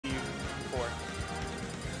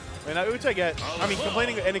And which I get. I mean,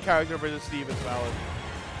 complaining any character versus Steve is valid.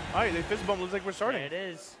 All right, the fist bump looks like we're starting. There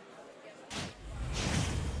it is.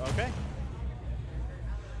 Okay.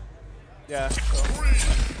 Yeah. So,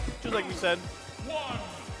 just like you said.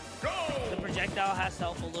 The projectile has to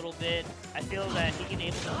help a little bit. I feel that he can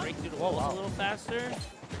able to break through the walls a little faster.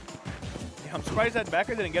 Yeah, I'm surprised that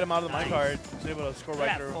backer didn't get him out of the minecart. He's able to score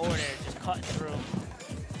right through. Forward air, just cutting through.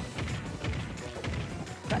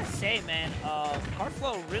 Gotta say, man,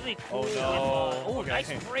 Karflo really cool. Oh, no.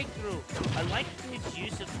 Nice breakthrough. I like his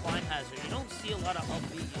use of climb hazard. You don't see a lot of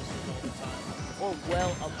upbeat usage all the time, or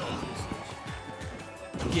well upbeat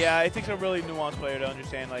usage. Yeah, it takes a really nuanced player to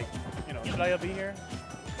understand, like, you know, should I up here?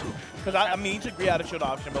 Because I mean, you should agree out of shield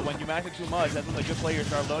option, but when you max it too much, that's when the good players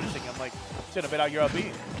start noticing. I'm like, shit, a bit out your up B.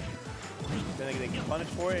 Then they get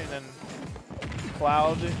punished for it, and then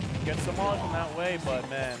Cloud gets them off in that way, but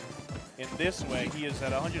man. In this way, he is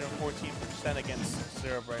at 114% against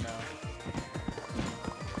Syrup right now.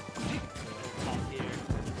 Top here.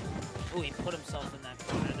 Oh, he put himself in that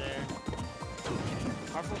corner there.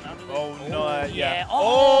 Karflo down to the no, yeah.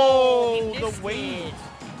 Oh, the weight.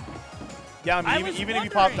 Yeah, I mean, even if he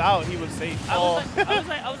popped out, he was safe. I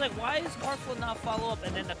was like, why is Karflo not follow up?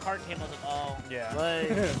 And then the card came. I was like, oh. Yeah. Like.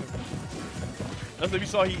 That's what you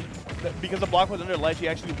saw. Because the block was under ledge, he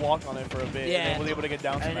actually walked on it for a bit and was able to get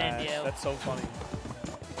down smash. That's so funny.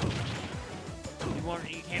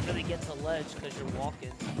 You can't really get to ledge because you're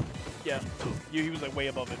walking. Yeah, he was like way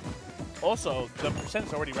above it. Also, the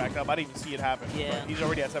percent's already racked up. I didn't even see it happen. Yeah. He's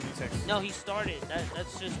already at 76. No, he started.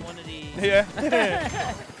 That's just one of the... Yeah.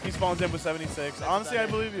 He spawns in with 76. That's honestly, better.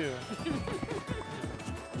 I believe you.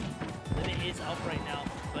 Limit is up right now,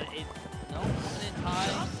 but it... No, coming in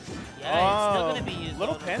high. Yeah, it's still going to be used.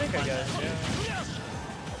 Little panic, I guess. Yeah.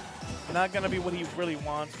 Not going to be what he really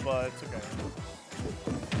wants, but it's okay.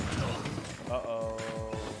 Uh-oh.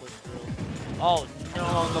 Oh,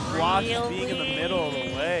 no. The block is being in the middle of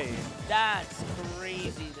the way. That's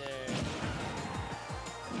crazy there.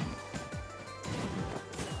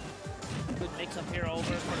 Good mix-up here over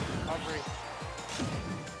for the recovery.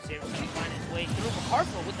 Saber's going to find his way through.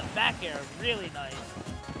 Karflo with the back air. Really nice.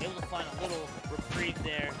 Able to find a little reprieve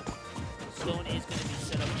there. Stone is going to be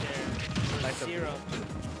set up there. Nice Zero.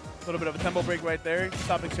 A little bit of a tempo break right there.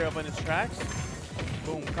 Stopping Syrup in his tracks.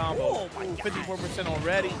 Boom, combo. Oh my 54%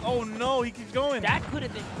 already. Oh no, he keeps going. That could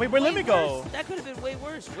have been. Wait, where'd Limit go? That could have been way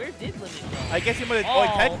worse. Where did Limit go? I guess he might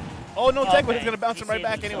have. Tech. Oh no, Tech, but he's going to bounce him right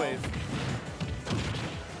back himself. anyways.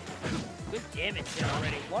 Good damage there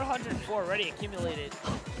already. 104 already accumulated.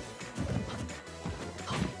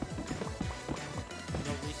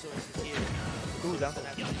 No resources here. Ooh, that's a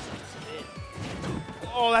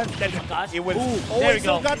oh, that's it went. Oh, there he we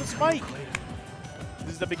still go. got the spike.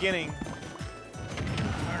 This is the beginning.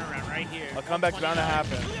 Turnaround right here. A comeback's bound to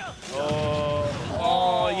happen.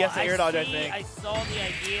 Oh, yes, the air dodge, I think. I saw the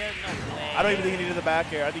idea. No way. I don't even think he needed the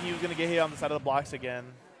back air. I think he was going to get hit on the side of the blocks again.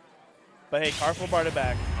 But hey, Karflo brought it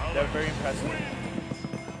back. That was very impressive.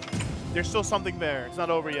 There's still something there. It's not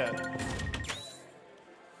over yet.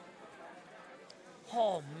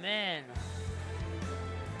 Oh, man.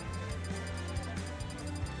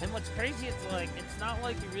 And what's crazy is, like, it's not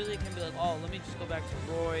like you really can be like, oh, let me just go back to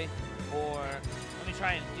Roy, or let me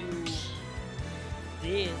try and do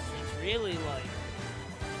this. It's really like,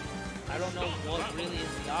 I don't know what really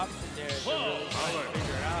is the option there to really try and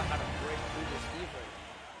figure out how to break through this defense.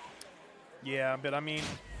 Yeah, but I mean,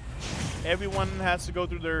 everyone has to go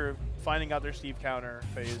through their finding out their Steve counter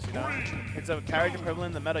phase, you know? It's a character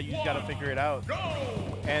prevalent in the meta, you just gotta figure it out.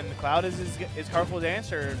 And Cloud is Karflo's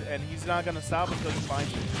answer, and he's not gonna stop until he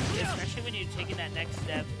finds it. Especially when you're taking that next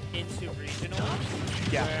step into regional,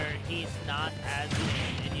 where he's not as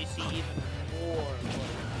good, and you see even more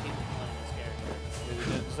people playing this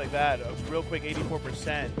character. Just like that, a real quick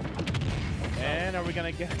 84%. And are we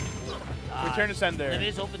gonna get return to sender? It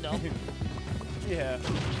is opened up. Yeah.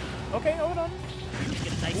 Okay, hold on.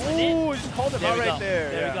 Get a nice ooh, just called him out right there.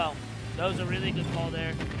 There we go. That was a really good call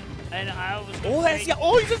there. And I was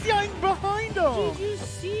he's just yelling behind him. Did you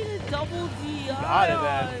see the double DI Got it, on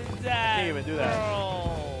that? Can't even do that.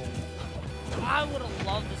 Bro. I would have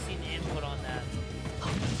loved to see the input on that.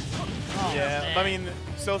 Oh, yeah, man. I mean,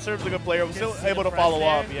 still serves a good player. We're still able to press follow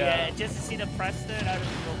there. up. Yeah. Just to see the press there, that would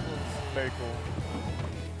be so cool. Very cool.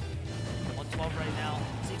 112 right now.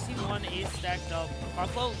 61 is stacked up.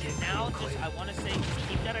 Karflo is now just, I want to say, just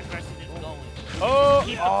keep that aggressiveness going.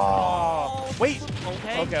 Oh! Wait!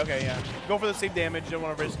 Okay, yeah. Go for the same damage. Don't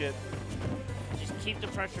want to risk it. Just keep the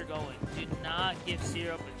pressure going. Do not give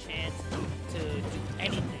Syrup a chance to do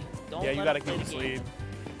anything. Don't you let got to him play keep the the game. sleep.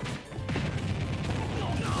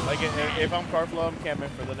 Like, if I'm Karflo, I'm camping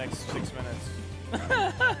for the next 6 minutes.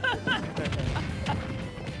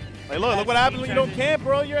 Like, look what happens when you don't camp,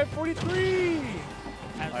 bro. You're at 43.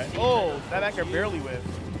 Right. Oh, that backer barely whiffed.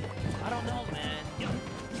 I don't know, man.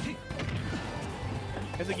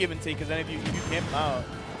 It's a give and take, because then if you camp him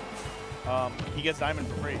out, he gets diamond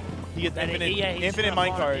for free. He gets infinite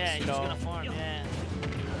mine cards. Yeah, he's you know? gonna farm. Yeah,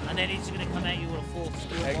 and then he's gonna come at you with a full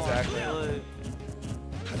steal. Exactly.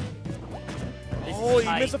 Oh,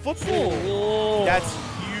 he missed a footstool. Oh. That's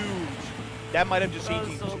huge. That might have just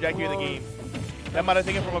changed the trajectory of the game. That might have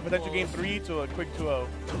taken from a potential game 3 to a quick 2-0.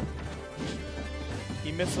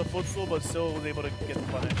 He missed a footstool, but still was able to get the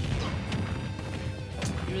punish.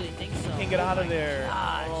 You really think so? Can't get out of there.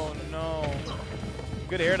 Gosh. Oh no.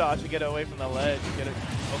 Good air dodge to get away from the ledge. Get it.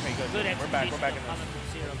 Okay, good. We're back in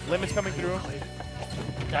this. Limit's coming through.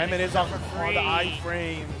 Diamond is on the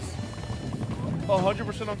iframes.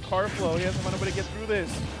 100% on Karflo. He hasn't found a way to get through this.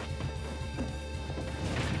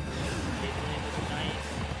 Nice.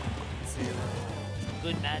 Let's see.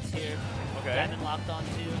 Good match here. Okay. Diamond locked on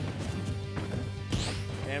too.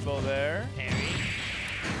 Anvil there. Parry.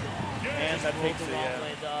 And that takes it,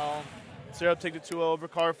 yeah. Though. Syrup take the 2-0 over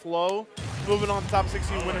Karflo. Moving on to top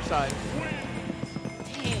 16 winner side.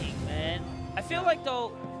 Dang, man. I feel like,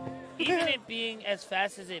 though, even it being as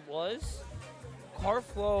fast as it was,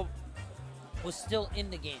 Karflo was still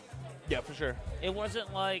in the game. Yeah, for sure. It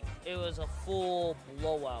wasn't like it was a full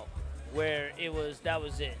blowout where that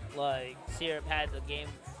was it. Like, Syrup had the game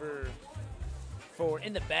for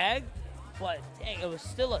in the bag, but dang, it was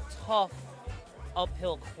still a tough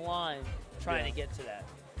uphill climb trying to get to that.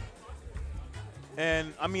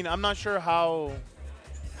 And I mean, I'm not sure how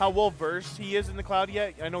well versed he is in the cloud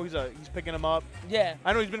yet. I know he's picking him up. Yeah.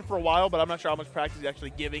 I know he's been for a while, but I'm not sure how much practice he's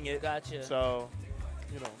actually giving it. Gotcha. So,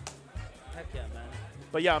 you know. Heck yeah, man.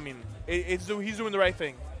 But yeah, I mean, he's doing the right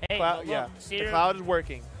thing. Hey, cloud, yeah, the cloud is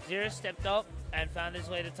working. Zero stepped up and found his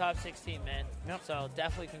way to top 16, man. Yep. So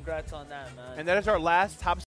definitely congrats on that, man. And that is our last top